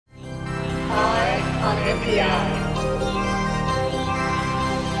on NPI.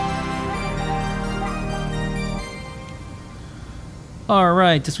 All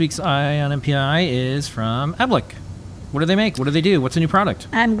right, this week's Eye on NPI is from ABLIC. What do they make? What do they do? What's a new product?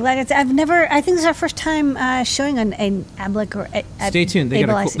 I'm glad I think this is our first time showing on an ABLIC or Stay tuned. They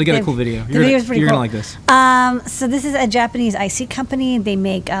got a cool video. The video's pretty cool. You're going to like this. So this is a Japanese IC company. They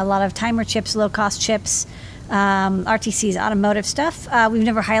make a lot of timer chips, low-cost chips, RTCs, automotive stuff. We've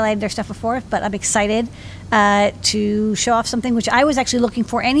never highlighted their stuff before, but I'm excited to show off something which I was actually looking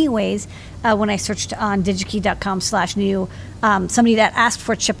for anyways when I searched on digikey.com/new. Somebody that asked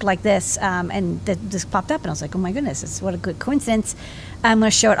for a chip like this, and this popped up, and I was like, oh my goodness, what a good coincidence. I'm going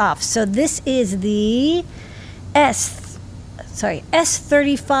to show it off. So this is the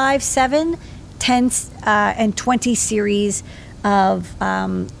S-35710 and 20 series of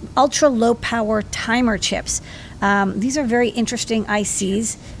ultra low power timer chips. These are very interesting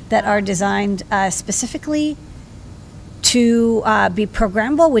ICs that are designed specifically to be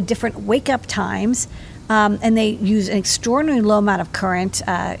programmable with different wake up times. And they use an extraordinarily low amount of current,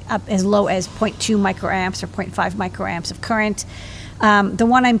 up as low as 0.2 microamps or 0.5 microamps of current. The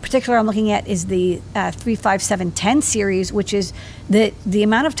one in particular I'm looking at is the 35710 series, which is the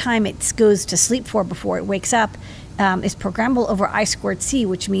amount of time it goes to sleep for before it wakes up is programmable over I²C,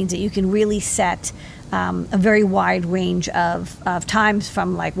 which means that you can really set a very wide range of times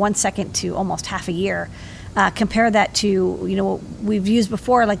from like 1 second to almost half a year. Compare that to, what we've used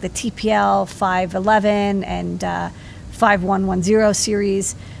before, like the TPL 511 and 5110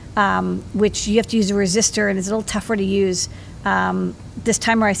 series, which you have to use a resistor and it's a little tougher to use. This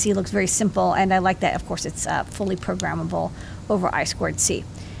timer IC looks very simple, and I like that, of course, it's fully programmable over I²C.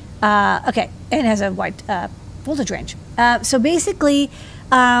 Okay, and it has a wide voltage range. So basically,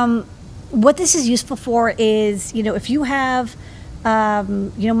 what this is useful for is, if you have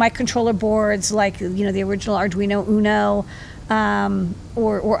microcontroller boards like, the original Arduino Uno,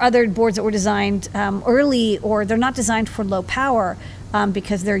 or other boards that were designed early, or they're not designed for low power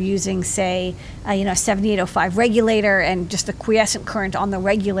because they're using, say, a 7805 regulator and just the quiescent current on the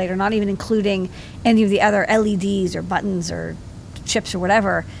regulator, not even including any of the other LEDs or buttons or chips or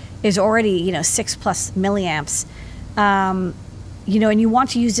whatever, is already, 6+ milliamps. And you want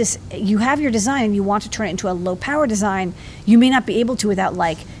to use this, you have your design and you want to turn it into a low power design, you may not be able to without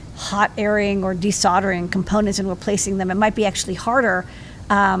like hot airing or desoldering components and replacing them. It might be actually harder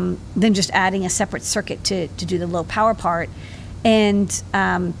than just adding a separate circuit to do the low power part. And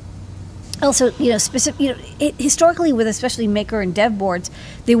also, historically with especially maker and dev boards,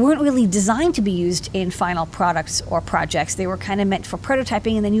 they weren't really designed to be used in final products or projects. They were kind of meant for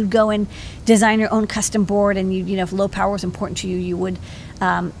prototyping, and then you'd go and design your own custom board, and if low power was important to you, you would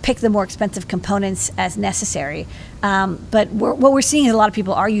pick the more expensive components as necessary. But what we're seeing is a lot of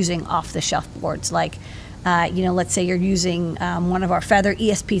people are using off-the-shelf boards, like let's say you're using one of our Feather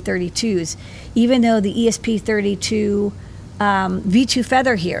ESP32s, even though the ESP32 V2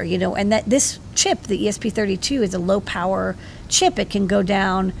 Feather here, and that this chip, the ESP32, is a low power chip. It can go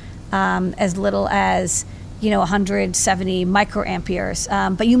down as little as 170 microamperes,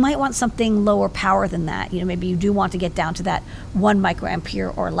 but you might want something lower power than that. Maybe you do want to get down to that 1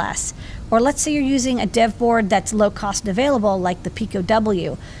 microampere or less. Or let's say you're using a dev board that's low cost and available, like the Pico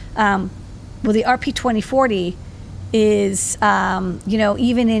W. Well, the RP2040 is,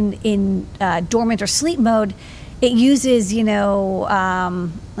 even in dormant or sleep mode, it uses,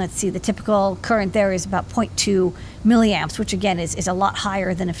 let's see, the typical current there is about 0.2 milliamps, which again is a lot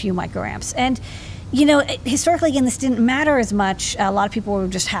higher than a few microamps. And, historically, again, this didn't matter as much. A lot of people were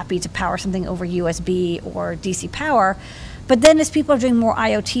just happy to power something over USB or DC power. But then as people are doing more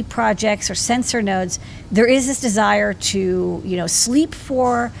IoT projects or sensor nodes, there is this desire to, sleep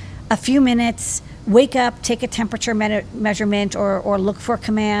for a few minutes, wake up, take a temperature measurement or look for a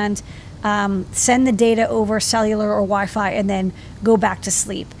command, send the data over cellular or Wi-Fi, and then go back to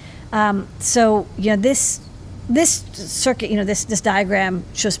sleep. So this circuit, this diagram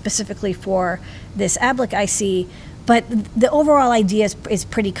shows specifically for this ABLIC IC, but the overall idea is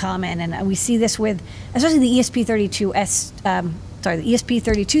pretty common, and we see this with especially the the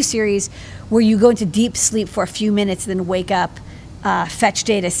ESP32 series, where you go into deep sleep for a few minutes, then wake up, fetch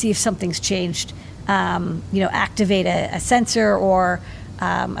data, see if something's changed, activate a sensor or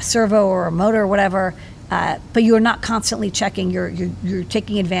a servo or a motor or whatever, but you're not constantly checking. You're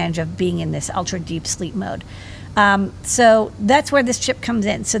taking advantage of being in this ultra deep sleep mode. So that's where this chip comes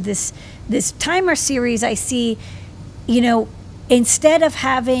in. So this timer series, I see, instead of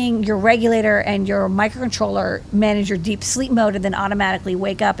having your regulator and your microcontroller manage your deep sleep mode and then automatically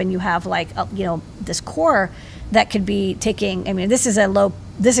wake up, and you have like this core that could be taking, this is a low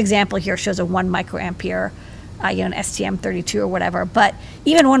this example here shows a 1 microampere, an STM32 or whatever. But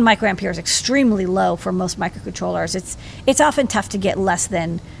even 1 microampere is extremely low for most microcontrollers. It's often tough to get less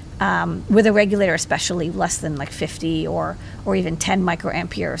than, with a regulator especially, less than like 50 or even 10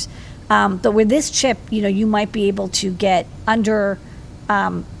 microamperes. But with this chip, you might be able to get under,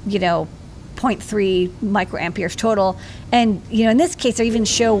 0.3 microamperes total. And, in this case, I even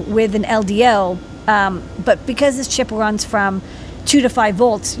show with an LDO, but because this chip runs from 2 to 5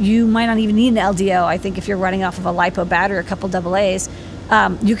 volts, you might not even need an LDO. I think if you're running off of a LiPo battery or a couple AA's,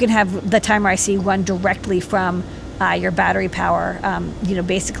 you can have the timer IC run directly from your battery power,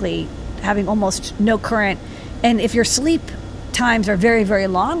 basically having almost no current. And if your sleep times are very, very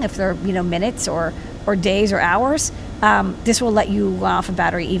long, if they're, minutes or days or hours, this will let you run off a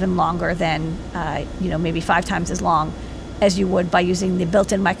battery even longer than, maybe 5 times as long as you would by using the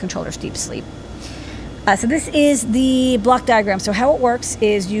built-in microcontroller's deep sleep. So this is the block diagram. So how it works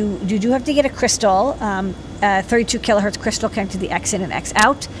is you do have to get a crystal, 32 kilohertz crystal connected to the X in and X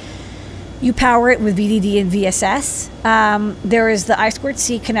out. You power it with VDD and VSS. There is the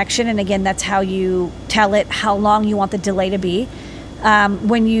I2C connection, and again, that's how you tell it how long you want the delay to be.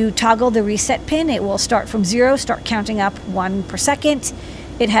 When you toggle the reset pin, it will start from 0, start counting up 1 per second.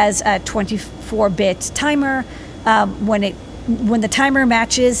 It has a 24-bit timer. When the timer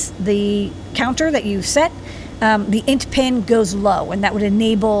matches the counter that you set, the int pin goes low, and that would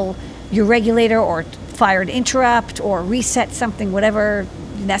enable your regulator or fire an interrupt or reset something, whatever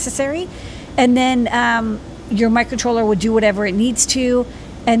necessary. And then your microcontroller would do whatever it needs to,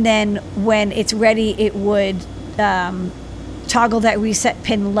 and then when it's ready, it would toggle that reset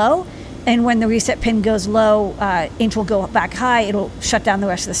pin low. And when the reset pin goes low, int will go back high. It'll shut down the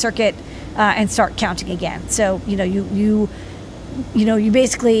rest of the circuit and start counting again. So you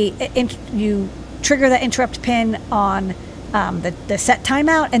basically you trigger that interrupt pin on the set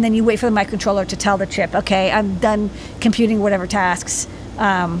timeout, and then you wait for the microcontroller to tell the chip, okay, I'm done computing whatever tasks.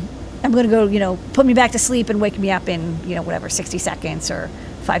 I'm going to go, put me back to sleep and wake me up in, 60 seconds or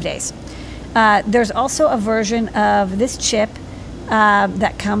 5 days. There's also a version of this chip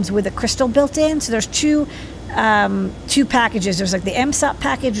that comes with a crystal built in. So there's two packages. There's like the MSOP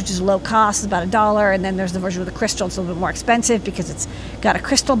package, which is low cost, it's about $1, and then there's the version with the crystal. It's a little bit more expensive because it's got a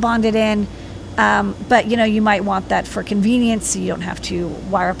crystal bonded in. But you might want that for convenience, so you don't have to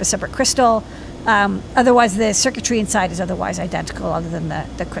wire up a separate crystal. Otherwise, the circuitry inside is otherwise identical, other than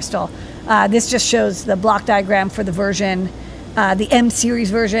the crystal. This just shows the block diagram for the version, the M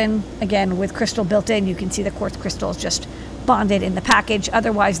series version. Again, with crystal built in, you can see the quartz crystal is just bonded in the package.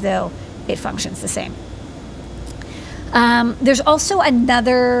 Otherwise, though, it functions the same. There's also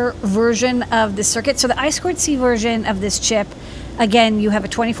another version of the circuit. So the I2C version of this chip, again, you have a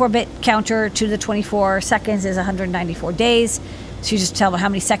 24-bit counter. 2 to the 24 seconds is 194 days. So you just tell how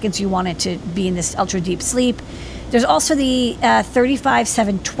many seconds you want it to be in this ultra deep sleep. There's also the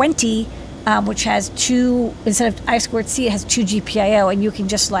 35720, which has 2, instead of I2C, it has 2 GPIO, and you can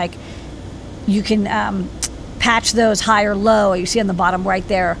just patch those high or low. You see on the bottom right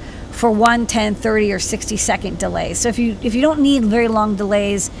there for 1, 10, 30, or 60 second delays. So if you don't need very long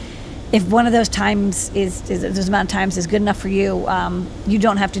delays, if one of those times those amount of times is good enough for you, you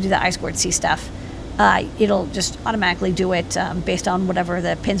don't have to do the I2C stuff. It'll just automatically do it based on whatever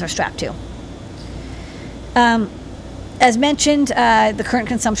the pins are strapped to. As mentioned, the current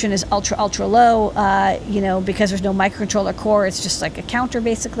consumption is ultra low. Because there's no microcontroller core, it's just like a counter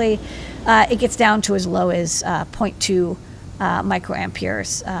basically. It gets down to as low as 0.2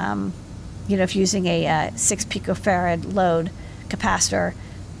 microamperes. If using a 6 picofarad load capacitor,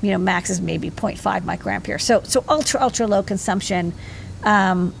 max is maybe 0.5 microamperes. So ultra low consumption.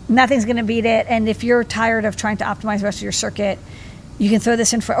 Nothing's going to beat it. And if you're tired of trying to optimize the rest of your circuit, you can throw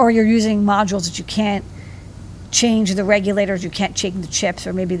this in or you're using modules that you can't change the regulators, you can't change the chips,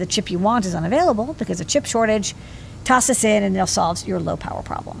 or maybe the chip you want is unavailable because of chip shortage, toss this in and it'll solve your low power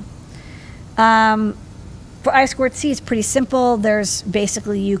problem. For I2C, it's pretty simple. There's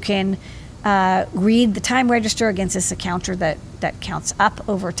basically, you can read the time register against this counter that counts up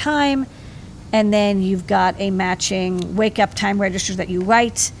over time. And then you've got a matching wake up time register that you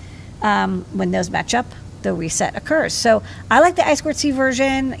write. When those match up, the reset occurs. So I like the I2C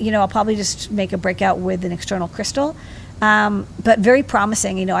version. I'll probably just make a breakout with an external crystal, but very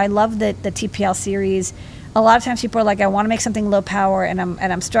promising. I love the TPL series. A lot of times people are like, I want to make something low power, and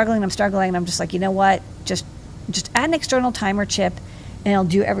I'm struggling. And I'm just like, you know what? Just add an external timer chip, and it'll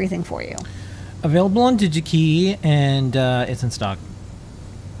do everything for you. Available on DigiKey, and it's in stock.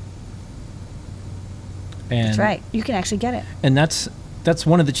 And that's right. You can actually get it. And that's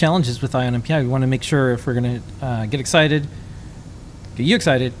one of the challenges with Ion NPI. We want to make sure if we're going to get excited, get you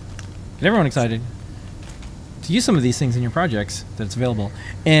excited, get everyone excited to use some of these things in your projects that it's available.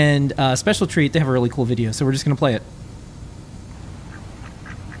 And special treat, they have a really cool video, so we're just going to play it.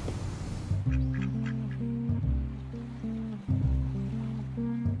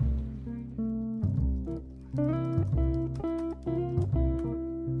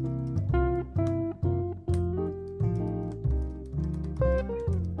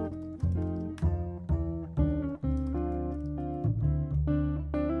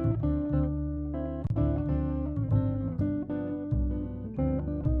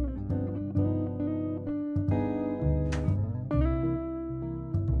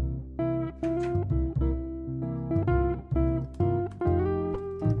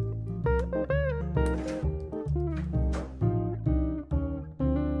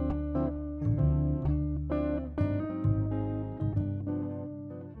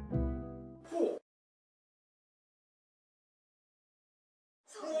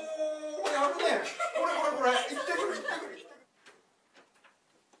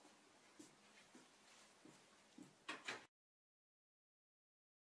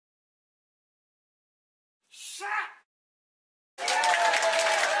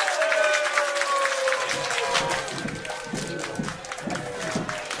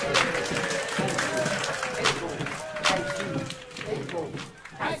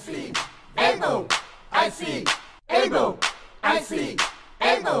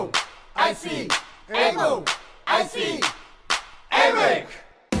 I see.